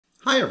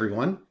Hi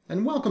everyone,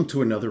 and welcome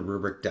to another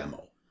Rubrik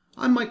demo.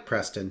 I'm Mike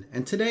Preston,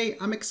 and today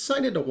I'm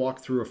excited to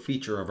walk through a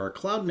feature of our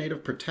Cloud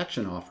Native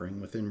Protection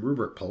offering within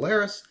Rubrik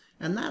Polaris,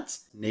 and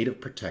that's Native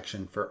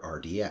Protection for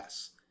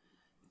RDS.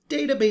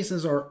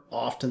 Databases are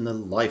often the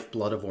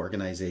lifeblood of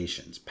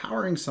organizations,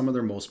 powering some of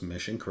their most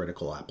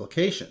mission-critical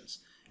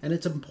applications. And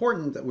it's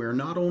important that we're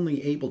not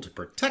only able to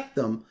protect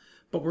them,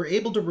 but we're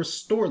able to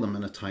restore them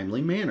in a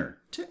timely manner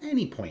to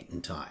any point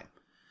in time.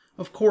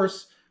 Of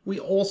course, we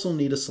also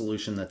need a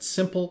solution that's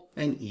simple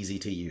and easy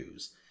to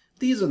use.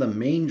 These are the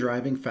main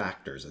driving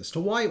factors as to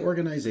why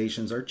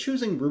organizations are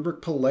choosing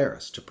Rubrik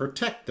Polaris to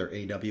protect their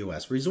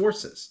AWS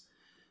resources.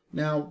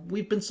 Now,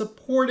 we've been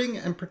supporting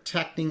and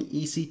protecting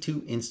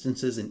EC2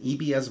 instances and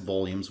EBS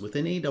volumes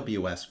within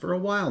AWS for a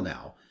while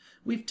now.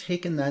 We've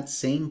taken that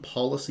same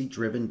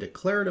policy-driven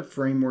declarative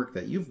framework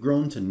that you've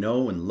grown to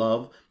know and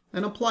love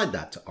and applied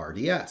that to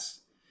RDS.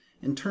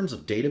 In terms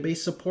of database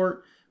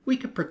support, we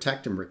could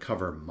protect and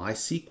recover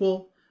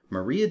MySQL,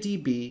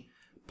 MariaDB,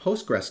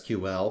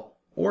 PostgreSQL,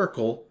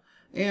 Oracle,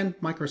 and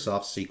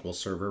Microsoft SQL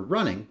Server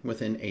running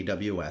within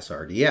AWS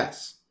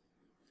RDS.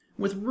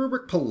 With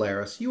Rubrik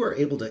Polaris, you are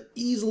able to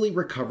easily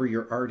recover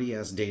your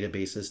RDS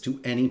databases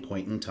to any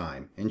point in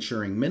time,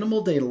 ensuring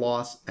minimal data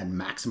loss and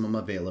maximum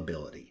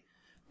availability.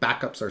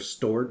 Backups are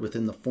stored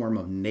within the form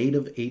of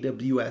native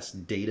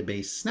AWS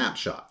database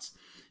snapshots,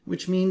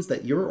 which means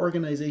that your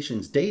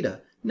organization's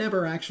data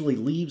never actually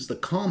leaves the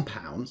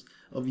compounds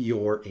of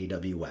your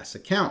AWS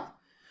account.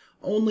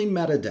 Only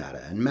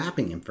metadata and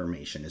mapping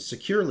information is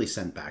securely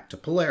sent back to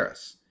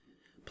Polaris.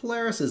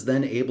 Polaris is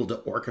then able to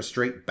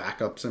orchestrate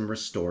backups and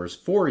restores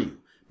for you,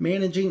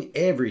 managing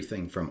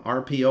everything from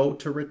RPO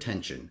to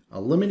retention,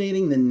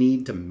 eliminating the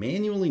need to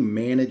manually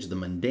manage the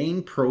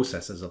mundane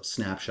processes of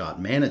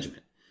snapshot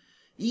management.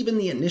 Even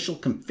the initial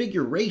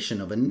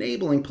configuration of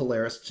enabling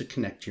Polaris to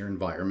connect to your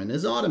environment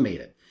is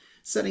automated,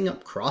 setting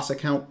up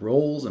cross-account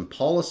roles and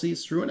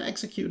policies through an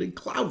executed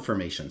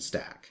CloudFormation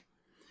stack.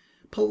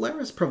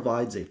 Polaris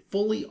provides a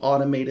fully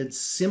automated,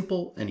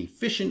 simple, and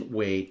efficient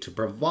way to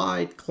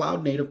provide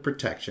cloud-native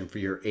protection for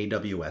your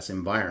AWS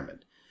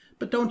environment.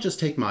 But don't just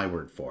take my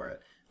word for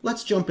it.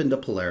 Let's jump into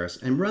Polaris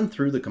and run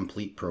through the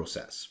complete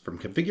process, from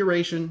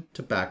configuration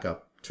to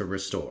backup to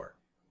restore.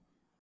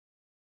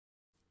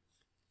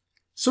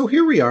 So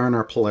here we are in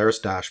our Polaris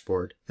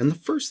dashboard, and the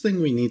first thing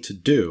we need to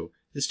do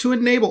is to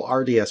enable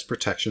RDS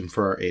protection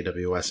for our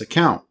AWS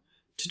account.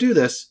 To do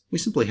this, we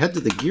simply head to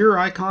the gear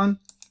icon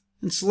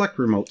and select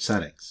Remote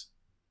Settings.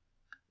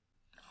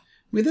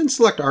 We then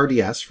select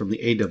RDS from the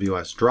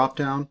AWS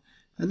dropdown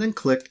and then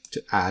click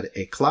to add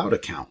a cloud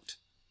account.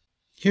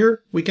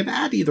 Here, we can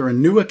add either a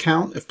new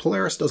account if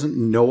Polaris doesn't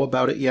know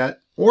about it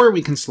yet, or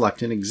we can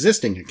select an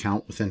existing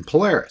account within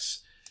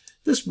Polaris.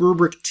 This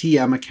Rubrik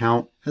TM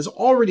account has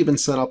already been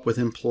set up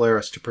within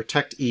Polaris to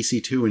protect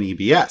EC2 and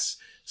EBS,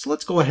 so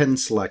let's go ahead and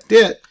select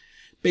it,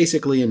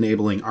 basically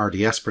enabling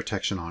RDS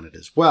protection on it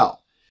as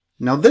well.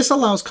 Now this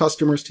allows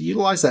customers to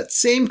utilize that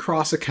same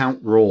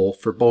cross-account role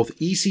for both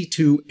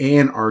EC2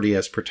 and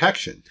RDS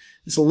protection.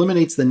 This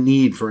eliminates the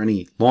need for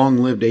any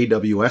long-lived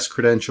AWS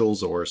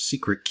credentials or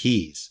secret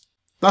keys,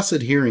 thus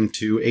adhering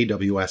to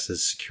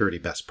AWS's security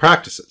best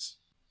practices.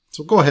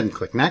 So go ahead and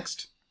click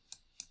Next.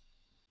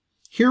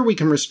 Here we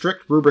can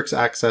restrict Rubrik's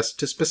access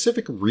to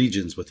specific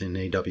regions within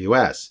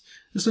AWS.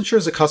 This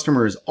ensures the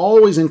customer is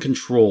always in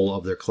control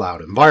of their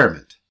cloud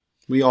environment.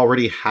 We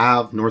already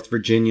have North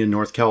Virginia,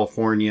 North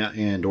California,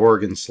 and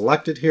Oregon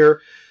selected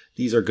here.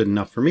 These are good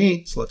enough for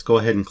me, so let's go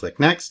ahead and click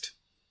Next.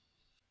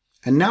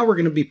 And now we're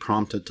going to be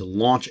prompted to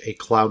launch a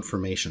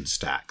CloudFormation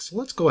stack, so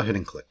let's go ahead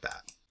and click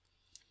that.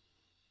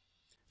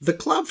 The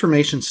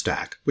CloudFormation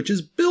stack, which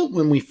is built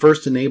when we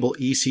first enable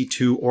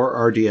EC2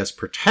 or RDS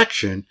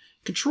protection,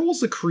 controls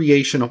the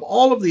creation of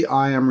all of the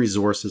IAM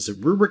resources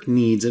that Rubrik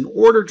needs in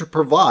order to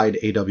provide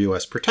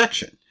AWS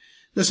protection.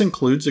 This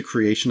includes the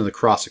creation of the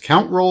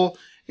cross-account role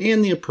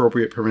and the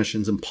appropriate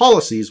permissions and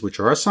policies which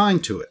are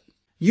assigned to it.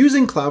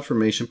 Using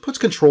CloudFormation puts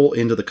control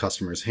into the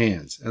customer's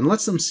hands and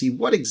lets them see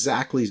what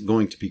exactly is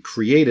going to be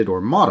created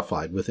or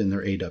modified within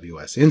their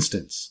AWS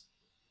instance.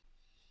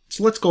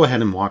 So let's go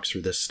ahead and walk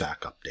through this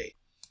stack update.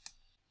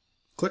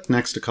 Click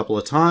Next a couple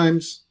of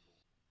times,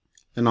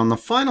 and on the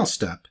final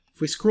step, if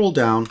we scroll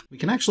down, we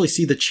can actually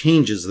see the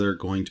changes that are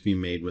going to be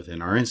made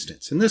within our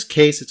instance. In this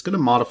case, it's going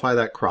to modify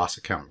that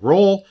cross-account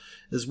role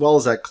as well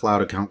as that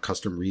cloud account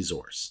custom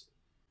resource.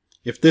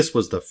 If this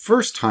was the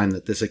first time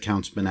that this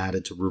account's been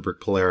added to Rubrik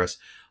Polaris,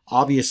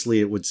 obviously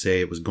it would say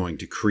it was going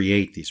to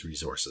create these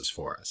resources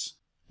for us.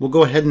 We'll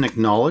go ahead and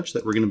acknowledge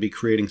that we're going to be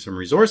creating some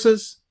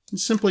resources and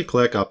simply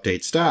click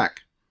Update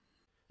Stack.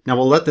 Now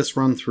we'll let this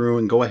run through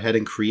and go ahead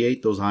and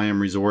create those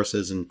IAM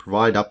resources and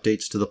provide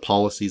updates to the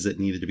policies that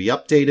needed to be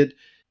updated.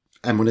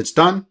 And when it's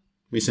done,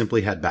 we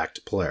simply head back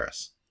to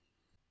Polaris.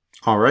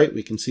 All right,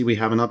 we can see we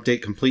have an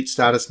update complete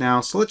status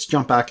now, so let's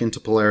jump back into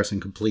Polaris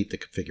and complete the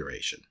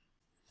configuration.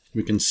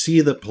 We can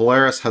see that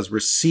Polaris has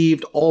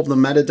received all of the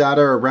metadata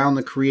around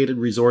the created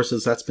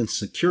resources that's been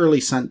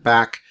securely sent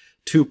back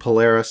to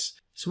Polaris.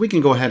 So we can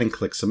go ahead and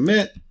click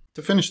Submit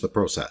to finish the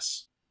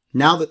process.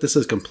 Now that this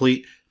is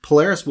complete,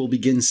 Polaris will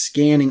begin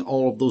scanning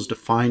all of those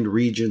defined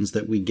regions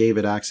that we gave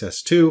it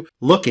access to,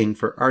 looking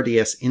for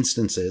RDS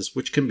instances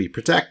which can be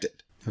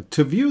protected. Now,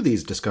 to view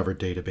these discovered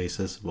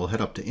databases, we'll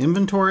head up to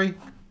Inventory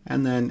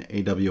and then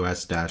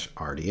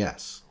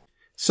AWS-RDS.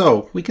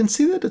 So we can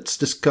see that it's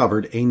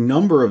discovered a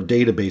number of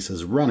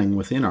databases running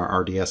within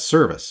our RDS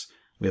service.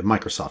 We have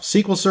Microsoft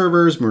SQL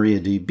servers,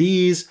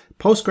 MariaDBs,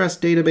 Postgres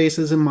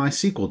databases, and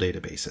MySQL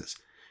databases.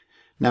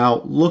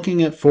 Now,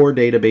 looking at 4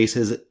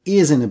 databases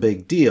isn't a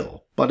big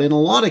deal, but in a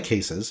lot of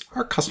cases,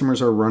 our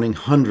customers are running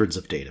hundreds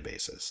of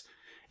databases.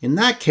 In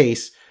that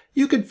case,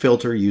 you could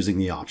filter using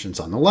the options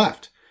on the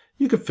left.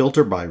 You could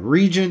filter by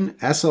region,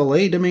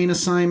 SLA domain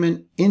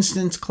assignment,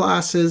 instance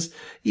classes,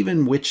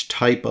 even which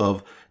type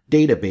of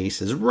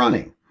database is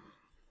running.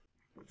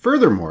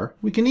 Furthermore,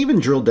 we can even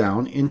drill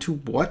down into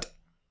what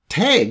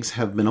tags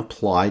have been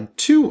applied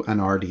to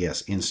an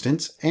RDS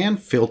instance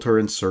and filter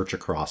and search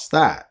across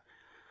that.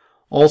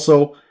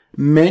 Also,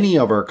 many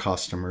of our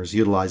customers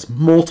utilize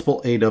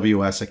multiple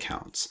AWS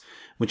accounts,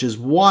 which is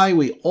why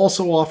we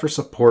also offer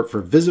support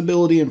for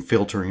visibility and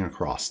filtering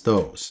across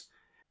those.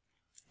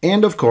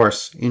 And of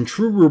course, in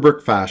true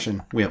Rubrik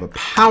fashion, we have a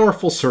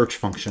powerful search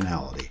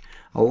functionality,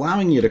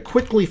 allowing you to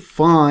quickly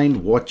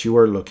find what you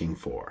are looking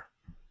for.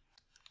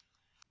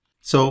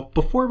 So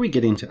before we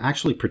get into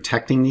actually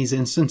protecting these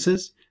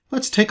instances,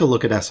 let's take a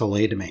look at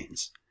SLA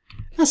domains.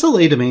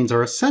 SLA domains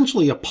are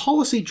essentially a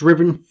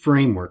policy-driven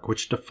framework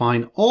which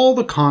define all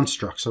the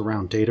constructs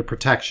around data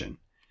protection.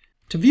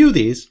 To view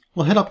these,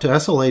 we'll head up to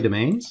SLA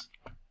domains,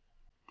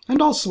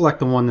 and I'll select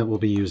the one that we'll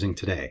be using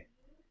today.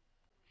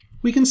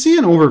 We can see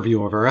an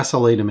overview of our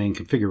SLA domain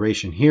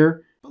configuration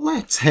here, but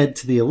let's head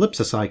to the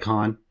ellipsis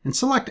icon and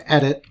select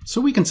Edit so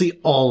we can see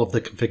all of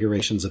the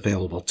configurations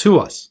available to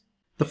us.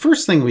 The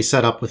first thing we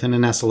set up within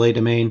an SLA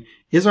domain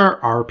is our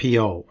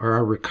RPO, or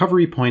our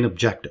Recovery Point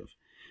Objective.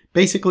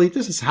 Basically,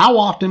 this is how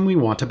often we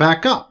want to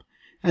back up,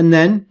 and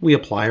then we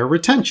apply our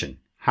retention,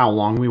 how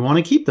long we want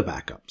to keep the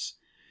backups.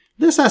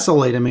 This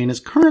SLA domain is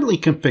currently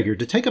configured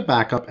to take a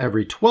backup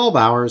every 12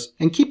 hours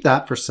and keep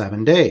that for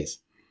 7 days.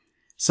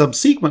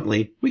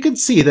 Subsequently, we can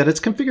see that it's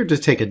configured to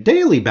take a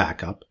daily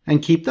backup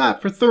and keep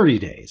that for 30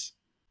 days.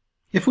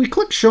 If we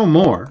click Show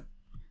More,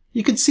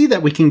 you can see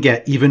that we can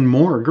get even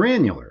more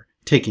granular,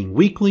 taking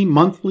weekly,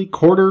 monthly,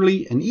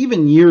 quarterly, and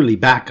even yearly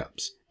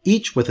backups,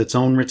 each with its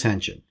own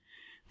retention.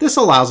 This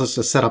allows us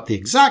to set up the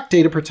exact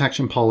data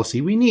protection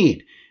policy we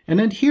need and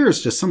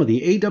adheres to some of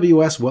the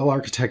AWS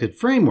well-architected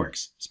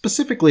frameworks,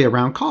 specifically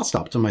around cost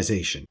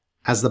optimization.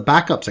 As the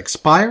backups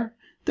expire,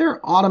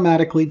 they're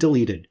automatically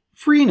deleted,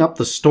 freeing up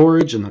the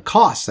storage and the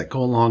costs that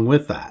go along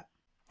with that.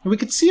 And we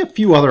can see a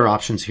few other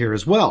options here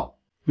as well.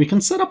 We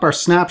can set up our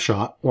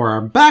snapshot or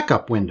our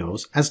backup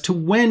windows as to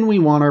when we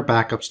want our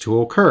backups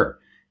to occur.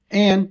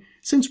 And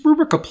since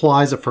Rubrik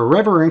applies a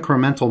forever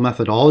incremental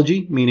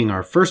methodology, meaning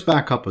our first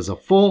backup is a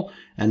full,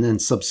 and then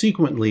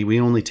subsequently we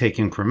only take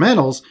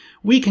incrementals,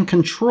 we can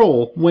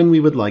control when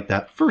we would like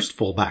that first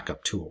full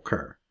backup to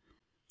occur.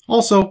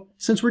 Also,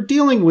 since we're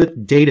dealing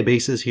with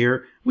databases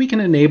here, we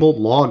can enable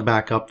log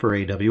backup for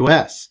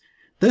AWS.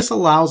 This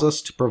allows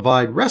us to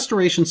provide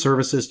restoration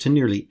services to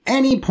nearly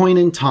any point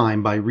in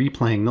time by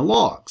replaying the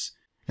logs.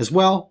 As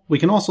well, we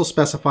can also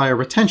specify a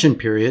retention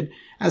period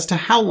as to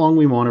how long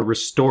we want to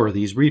restore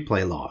these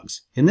replay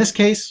logs. In this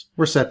case,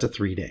 we're set to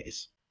 3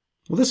 days.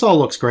 Well, this all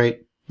looks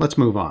great. Let's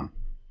move on.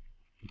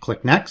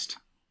 Click Next.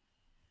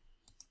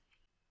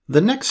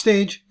 The next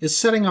stage is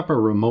setting up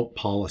our remote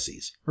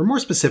policies, or more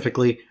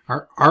specifically,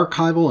 our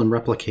archival and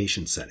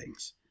replication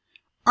settings.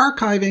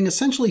 Archiving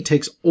essentially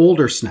takes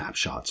older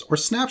snapshots, or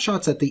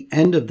snapshots at the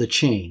end of the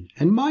chain,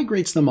 and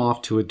migrates them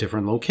off to a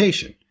different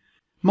location.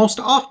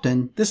 Most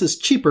often, this is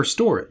cheaper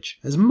storage,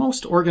 as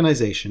most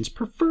organizations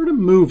prefer to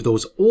move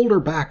those older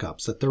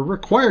backups that they're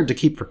required to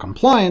keep for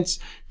compliance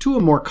to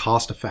a more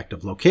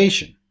cost-effective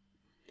location.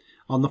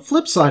 On the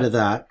flip side of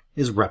that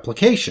is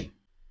replication.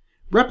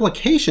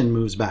 Replication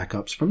moves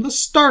backups from the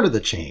start of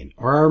the chain,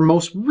 or our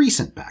most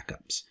recent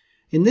backups.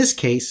 In this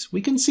case,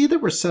 we can see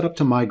that we're set up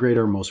to migrate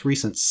our most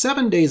recent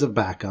 7 days of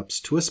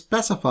backups to a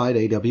specified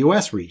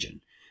AWS region,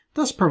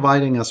 thus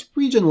providing us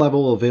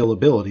region-level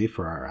availability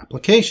for our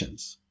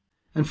applications.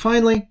 And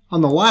finally, on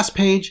the last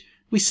page,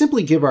 we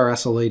simply give our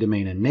SLA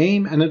domain a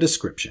name and a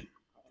description.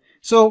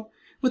 So,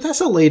 with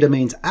SLA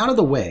domains out of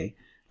the way,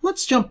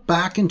 let's jump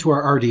back into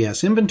our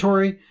RDS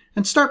inventory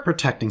and start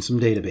protecting some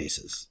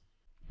databases.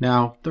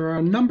 Now, there are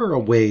a number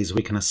of ways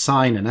we can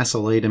assign an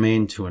SLA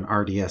domain to an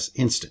RDS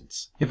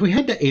instance. If we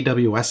head to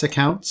AWS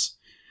accounts,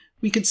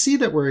 we can see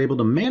that we're able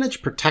to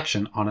manage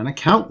protection on an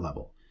account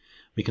level.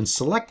 We can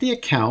select the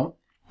account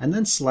and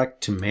then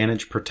select to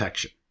manage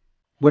protection.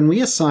 When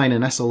we assign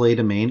an SLA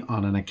domain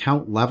on an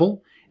account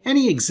level,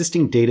 any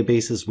existing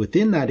databases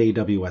within that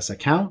AWS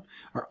account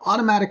are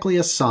automatically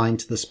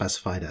assigned to the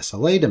specified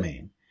SLA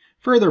domain.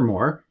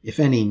 Furthermore, if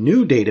any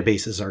new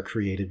databases are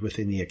created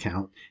within the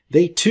account,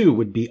 they too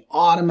would be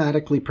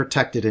automatically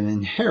protected and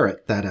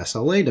inherit that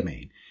SLA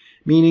domain.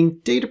 meaning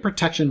data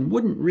protection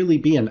wouldn't really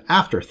be an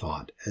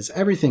afterthought, as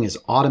everything is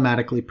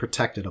automatically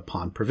protected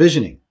upon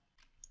provisioning.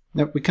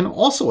 Now, we can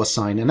also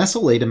assign an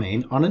SLA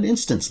domain on an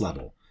instance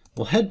level.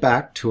 We'll head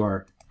back to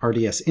our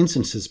RDS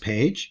Instances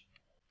page,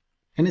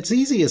 and it's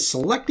easy as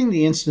selecting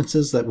the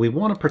instances that we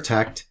want to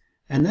protect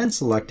and then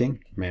selecting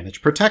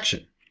Manage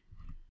Protection.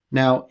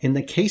 Now, in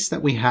the case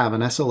that we have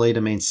an SLA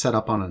domain set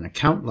up on an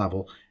account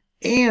level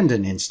and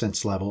an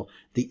instance level,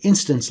 the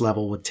instance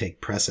level would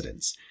take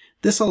precedence.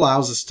 This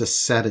allows us to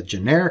set a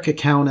generic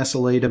account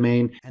SLA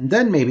domain and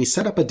then maybe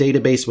set up a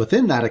database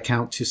within that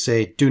account to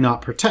say do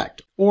not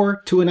protect,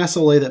 or to an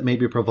SLA that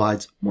maybe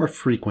provides more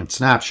frequent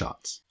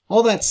snapshots.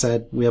 All that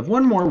said, we have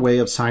one more way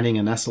of assigning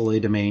an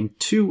SLA domain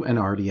to an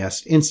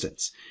RDS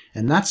instance,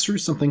 and that's through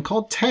something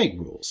called tag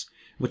rules,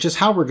 which is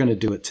how we're going to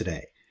do it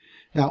today.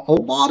 Now, a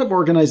lot of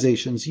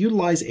organizations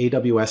utilize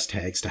AWS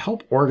tags to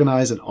help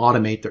organize and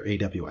automate their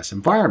AWS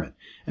environment,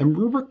 and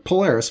Rubrik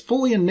Polaris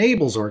fully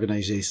enables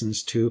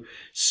organizations to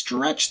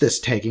stretch this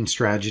tagging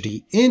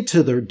strategy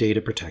into their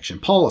data protection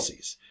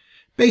policies.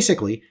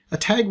 Basically, a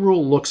tag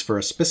rule looks for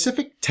a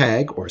specific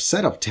tag or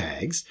set of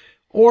tags,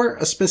 or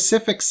a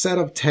specific set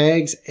of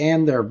tags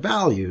and their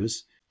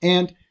values,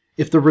 and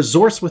if the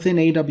resource within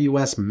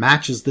AWS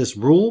matches this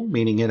rule,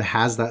 meaning it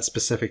has that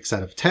specific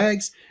set of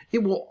tags,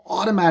 it will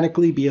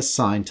automatically be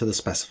assigned to the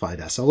specified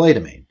SLA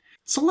domain.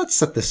 So let's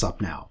set this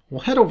up now.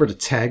 We'll head over to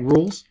Tag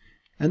Rules,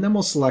 and then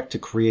we'll select to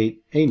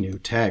create a new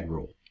tag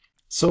rule.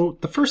 So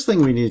the first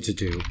thing we need to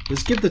do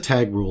is give the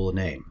tag rule a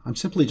name. I'm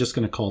simply just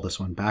going to call this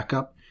one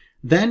Backup.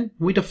 Then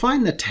we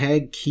define the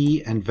tag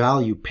key and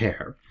value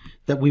pair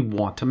that we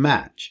want to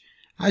match.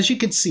 As you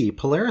can see,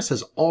 Polaris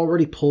has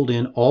already pulled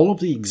in all of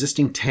the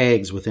existing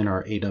tags within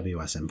our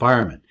AWS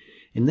environment.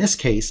 In this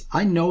case,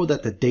 I know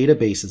that the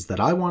databases that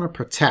I want to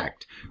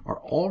protect are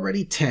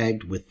already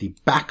tagged with the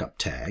backup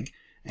tag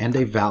and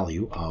a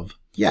value of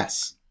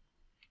yes.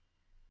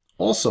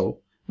 Also,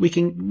 we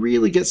can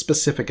really get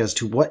specific as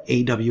to what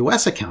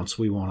AWS accounts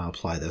we want to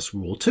apply this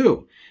rule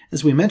to.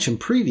 As we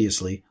mentioned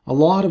previously, a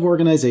lot of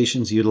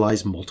organizations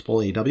utilize multiple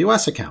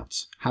AWS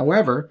accounts.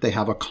 However, they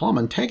have a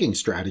common tagging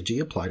strategy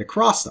applied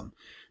across them.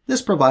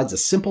 This provides a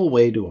simple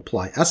way to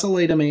apply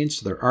SLA domains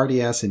to their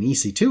RDS and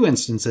EC2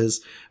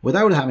 instances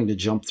without having to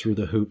jump through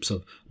the hoops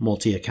of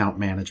multi-account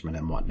management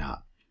and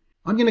whatnot.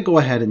 I'm going to go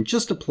ahead and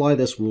just apply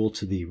this rule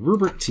to the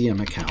Rubrik TM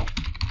account.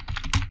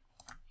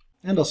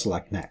 And I'll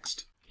select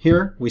Next.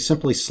 Here, we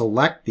simply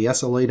select the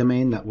SLA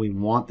domain that we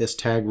want this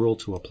tag rule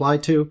to apply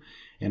to.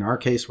 In our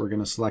case, we're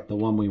going to select the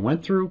one we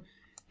went through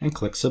and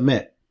click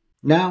Submit.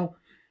 Now,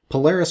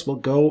 Polaris will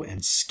go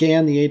and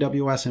scan the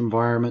AWS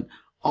environment,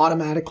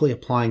 automatically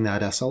applying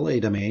that SLA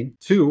domain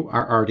to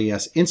our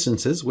RDS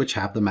instances, which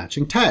have the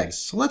matching tags.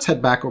 So let's head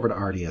back over to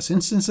RDS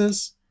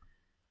instances,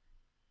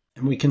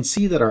 and we can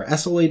see that our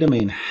SLA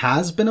domain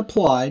has been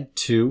applied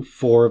to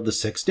 4 of the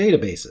 6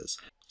 databases.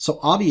 So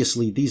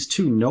obviously these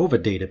 2 Nova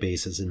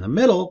databases in the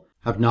middle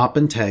have not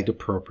been tagged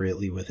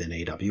appropriately within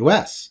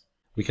AWS.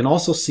 We can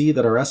also see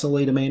that our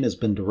SLA domain has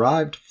been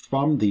derived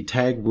from the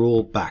tag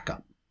rule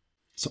backup.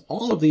 So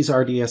all of these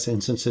RDS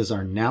instances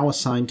are now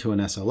assigned to an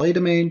SLA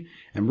domain,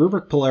 and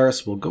Rubrik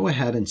Polaris will go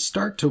ahead and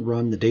start to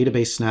run the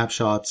database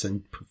snapshots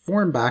and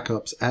perform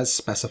backups as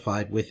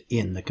specified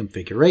within the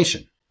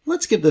configuration.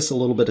 Let's give this a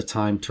little bit of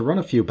time to run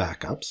a few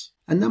backups,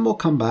 and then we'll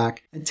come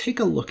back and take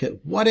a look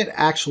at what it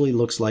actually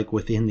looks like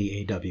within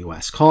the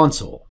AWS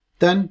console.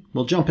 Then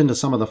we'll jump into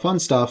some of the fun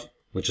stuff,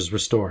 which is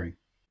restoring.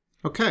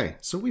 Okay,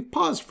 so we've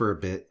paused for a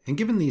bit and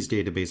given these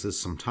databases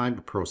some time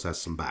to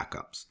process some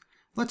backups.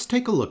 Let's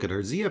take a look at our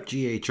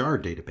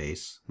ZFGHR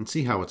database and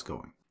see how it's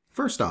going.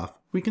 First off,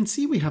 we can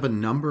see we have a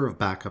number of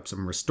backups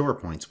and restore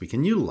points we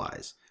can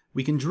utilize.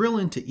 We can drill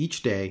into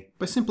each day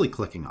by simply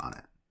clicking on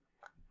it.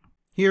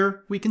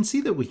 Here, we can see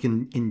that we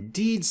can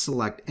indeed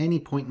select any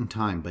point in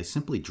time by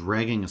simply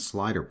dragging a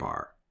slider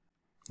bar.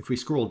 If we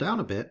scroll down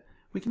a bit,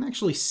 we can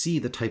actually see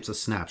the types of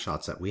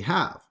snapshots that we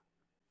have.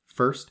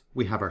 First,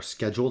 we have our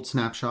scheduled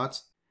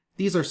snapshots.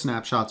 These are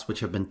snapshots which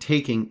have been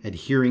taken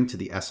adhering to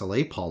the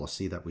SLA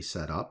policy that we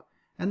set up.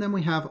 And then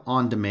we have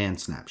on-demand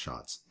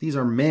snapshots. These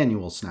are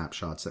manual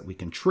snapshots that we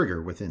can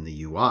trigger within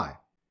the UI.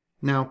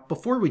 Now,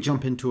 before we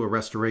jump into a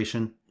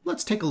restoration,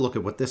 let's take a look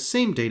at what this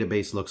same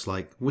database looks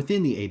like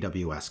within the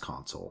AWS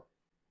console.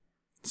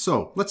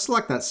 So let's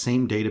select that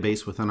same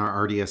database within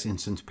our RDS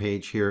instance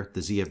page here,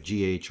 the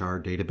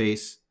ZFGHR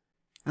database,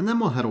 and then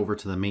we'll head over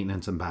to the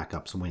Maintenance and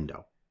Backups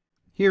window.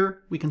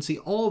 Here, we can see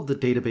all of the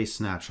database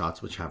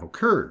snapshots which have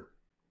occurred.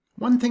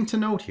 One thing to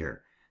note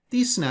here,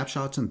 these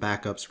snapshots and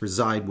backups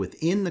reside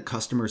within the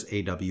customer's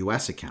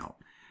AWS account.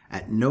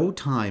 At no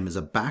time is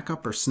a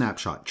backup or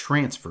snapshot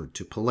transferred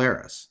to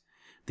Polaris.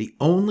 The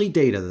only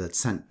data that's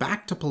sent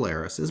back to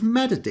Polaris is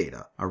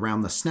metadata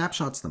around the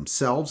snapshots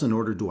themselves in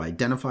order to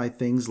identify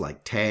things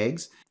like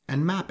tags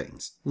and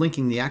mappings,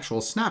 linking the actual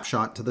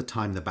snapshot to the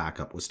time the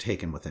backup was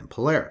taken within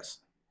Polaris.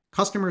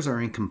 Customers are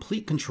in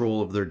complete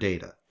control of their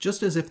data,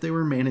 just as if they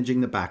were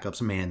managing the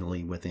backups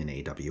manually within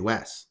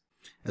AWS.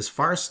 As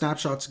far as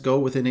snapshots go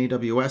within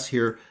AWS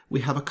here,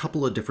 we have a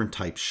couple of different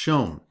types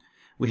shown.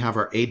 We have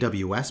our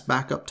AWS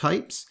backup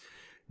types.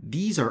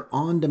 These are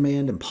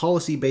on-demand and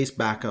policy-based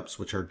backups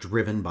which are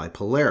driven by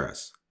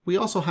Polaris. We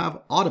also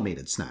have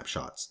automated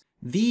snapshots.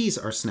 These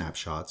are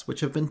snapshots which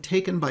have been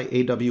taken by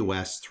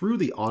AWS through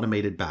the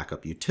automated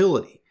backup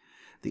utility.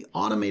 The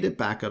automated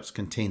backups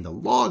contain the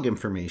log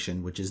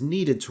information which is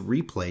needed to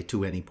replay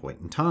to any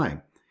point in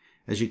time.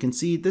 As you can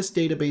see, this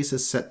database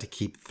is set to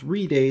keep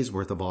 3 days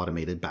worth of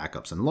automated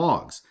backups and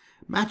logs,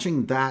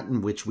 matching that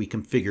in which we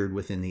configured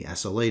within the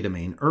SLA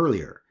domain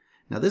earlier.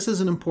 Now this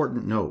is an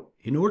important note.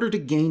 In order to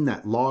gain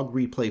that log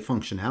replay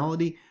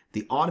functionality,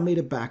 the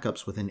automated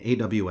backups within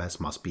AWS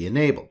must be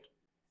enabled.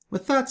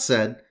 With that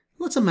said,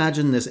 let's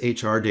imagine this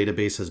HR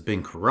database has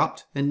been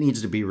corrupt and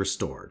needs to be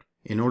restored.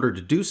 In order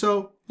to do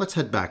so, let's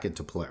head back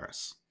into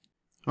Polaris.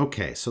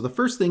 Okay, so the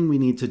first thing we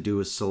need to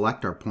do is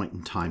select our point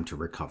in time to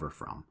recover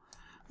from.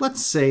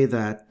 Let's say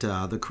that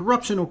the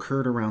corruption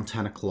occurred around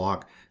 10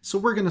 o'clock, so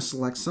we're going to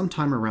select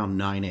sometime around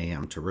 9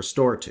 a.m. to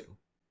restore to.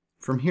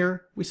 From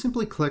here, we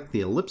simply click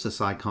the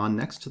ellipsis icon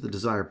next to the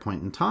desired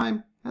point in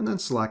time, and then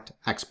select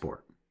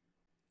Export.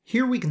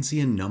 Here we can see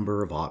a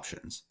number of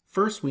options.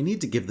 First, we need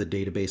to give the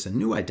database a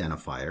new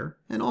identifier,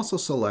 and also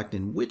select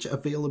in which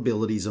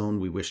availability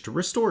zone we wish to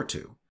restore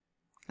to.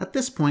 At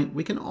this point,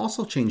 we can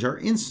also change our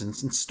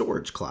instance and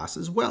storage class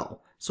as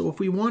well. So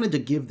if we wanted to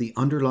give the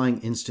underlying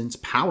instance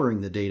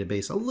powering the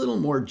database a little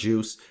more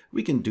juice,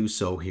 we can do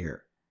so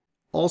here.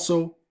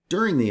 Also,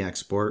 during the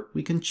export,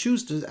 we can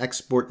choose to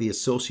export the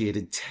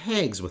associated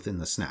tags within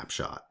the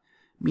snapshot,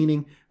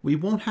 meaning we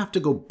won't have to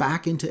go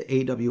back into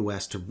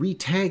AWS to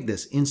re-tag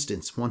this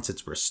instance once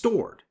it's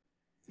restored.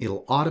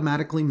 It'll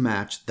automatically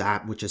match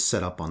that which is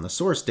set up on the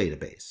source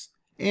database.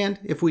 And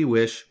if we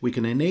wish, we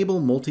can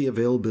enable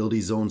multi-availability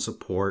zone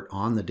support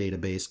on the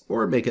database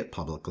or make it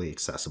publicly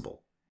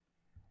accessible.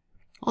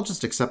 I'll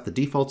just accept the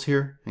defaults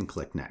here and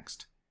click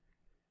Next.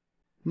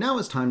 Now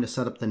it's time to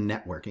set up the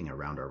networking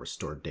around our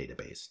restored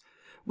database.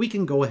 We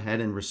can go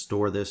ahead and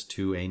restore this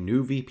to a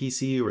new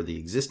VPC or the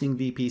existing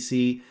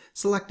VPC,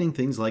 selecting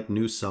things like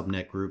new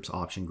subnet groups,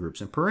 option groups,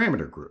 and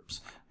parameter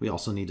groups. We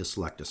also need to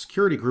select a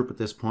security group at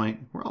this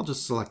point, where I'll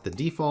just select the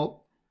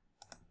default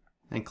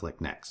and click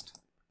Next.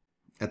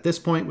 At this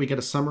point, we get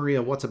a summary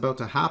of what's about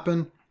to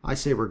happen. I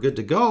say we're good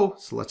to go,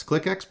 so let's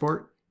click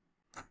Export.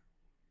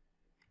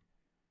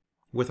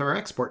 With our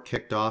export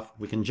kicked off,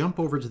 we can jump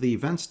over to the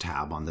Events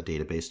tab on the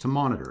database to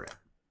monitor it.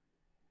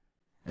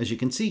 As you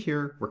can see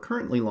here, we're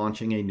currently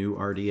launching a new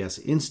RDS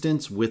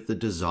instance with the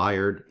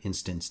desired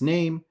instance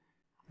name,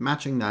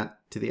 matching that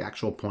to the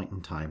actual point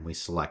in time we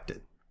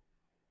selected.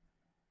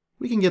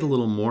 We can get a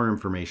little more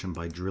information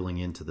by drilling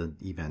into the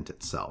event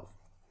itself.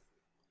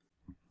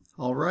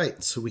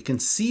 Alright, so we can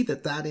see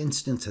that that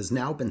instance has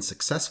now been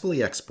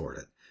successfully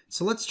exported.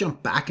 So let's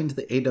jump back into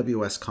the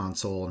AWS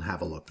console and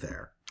have a look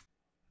there.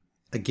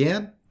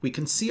 Again, we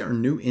can see our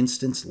new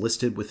instance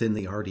listed within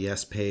the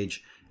RDS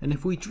page, and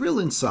if we drill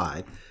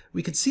inside,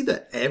 we can see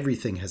that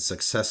everything has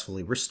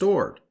successfully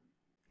restored.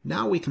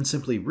 Now we can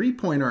simply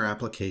repoint our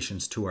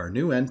applications to our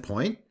new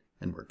endpoint,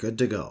 and we're good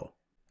to go.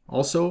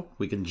 Also,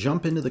 we can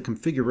jump into the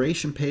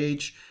configuration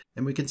page,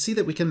 and we can see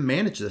that we can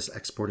manage this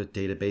exported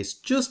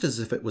database just as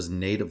if it was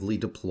natively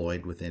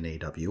deployed within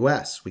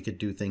AWS. We could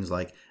do things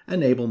like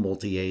enable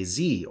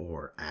multi-AZ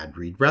or add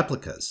read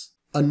replicas.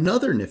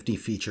 Another nifty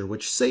feature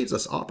which saves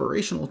us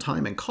operational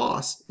time and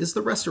costs is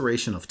the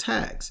restoration of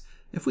tags.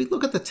 If we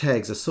look at the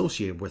tags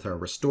associated with our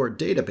restored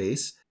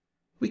database,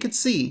 we can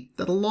see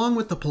that along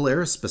with the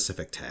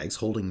Polaris-specific tags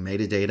holding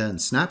metadata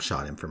and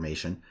snapshot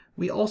information,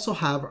 we also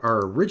have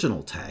our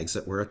original tags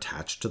that were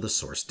attached to the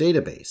source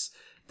database.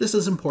 This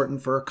is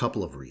important for a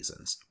couple of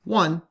reasons.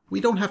 One,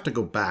 we don't have to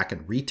go back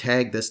and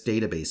re-tag this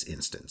database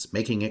instance,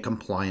 making it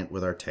compliant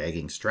with our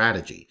tagging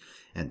strategy.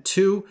 And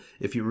two,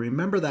 if you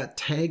remember that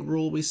tag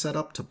rule we set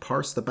up to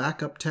parse the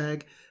backup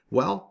tag,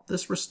 well,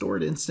 this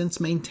restored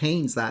instance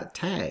maintains that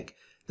tag.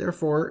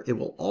 Therefore, it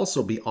will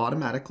also be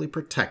automatically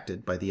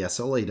protected by the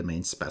SLA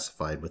domains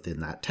specified within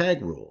that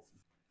tag rule.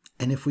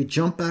 And if we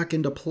jump back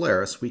into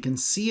Polaris, we can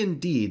see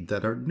indeed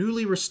that our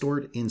newly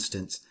restored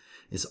instance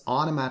is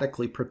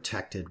automatically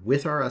protected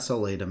with our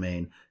SLA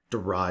domain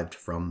derived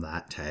from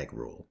that tag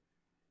rule.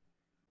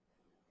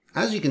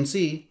 As you can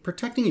see,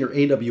 protecting your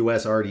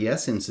AWS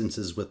RDS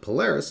instances with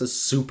Polaris is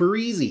super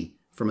easy.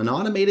 From an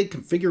automated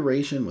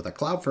configuration with a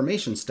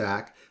CloudFormation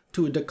stack,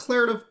 to a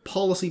declarative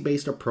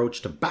policy-based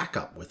approach to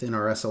backup within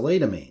our SLA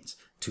domains,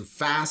 to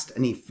fast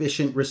and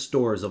efficient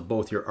restores of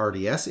both your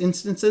RDS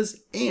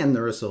instances and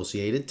their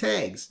associated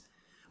tags.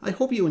 I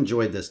hope you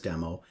enjoyed this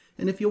demo,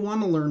 and if you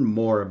want to learn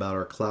more about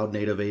our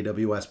cloud-native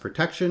AWS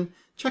protection,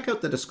 check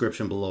out the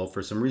description below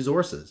for some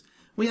resources.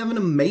 We have an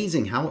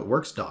amazing How It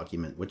Works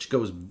document which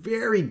goes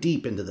very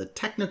deep into the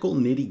technical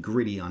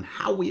nitty-gritty on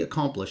how we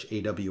accomplish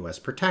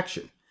AWS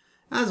protection.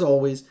 As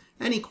always,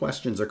 any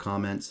questions or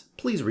comments,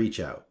 please reach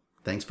out.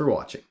 Thanks for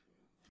watching.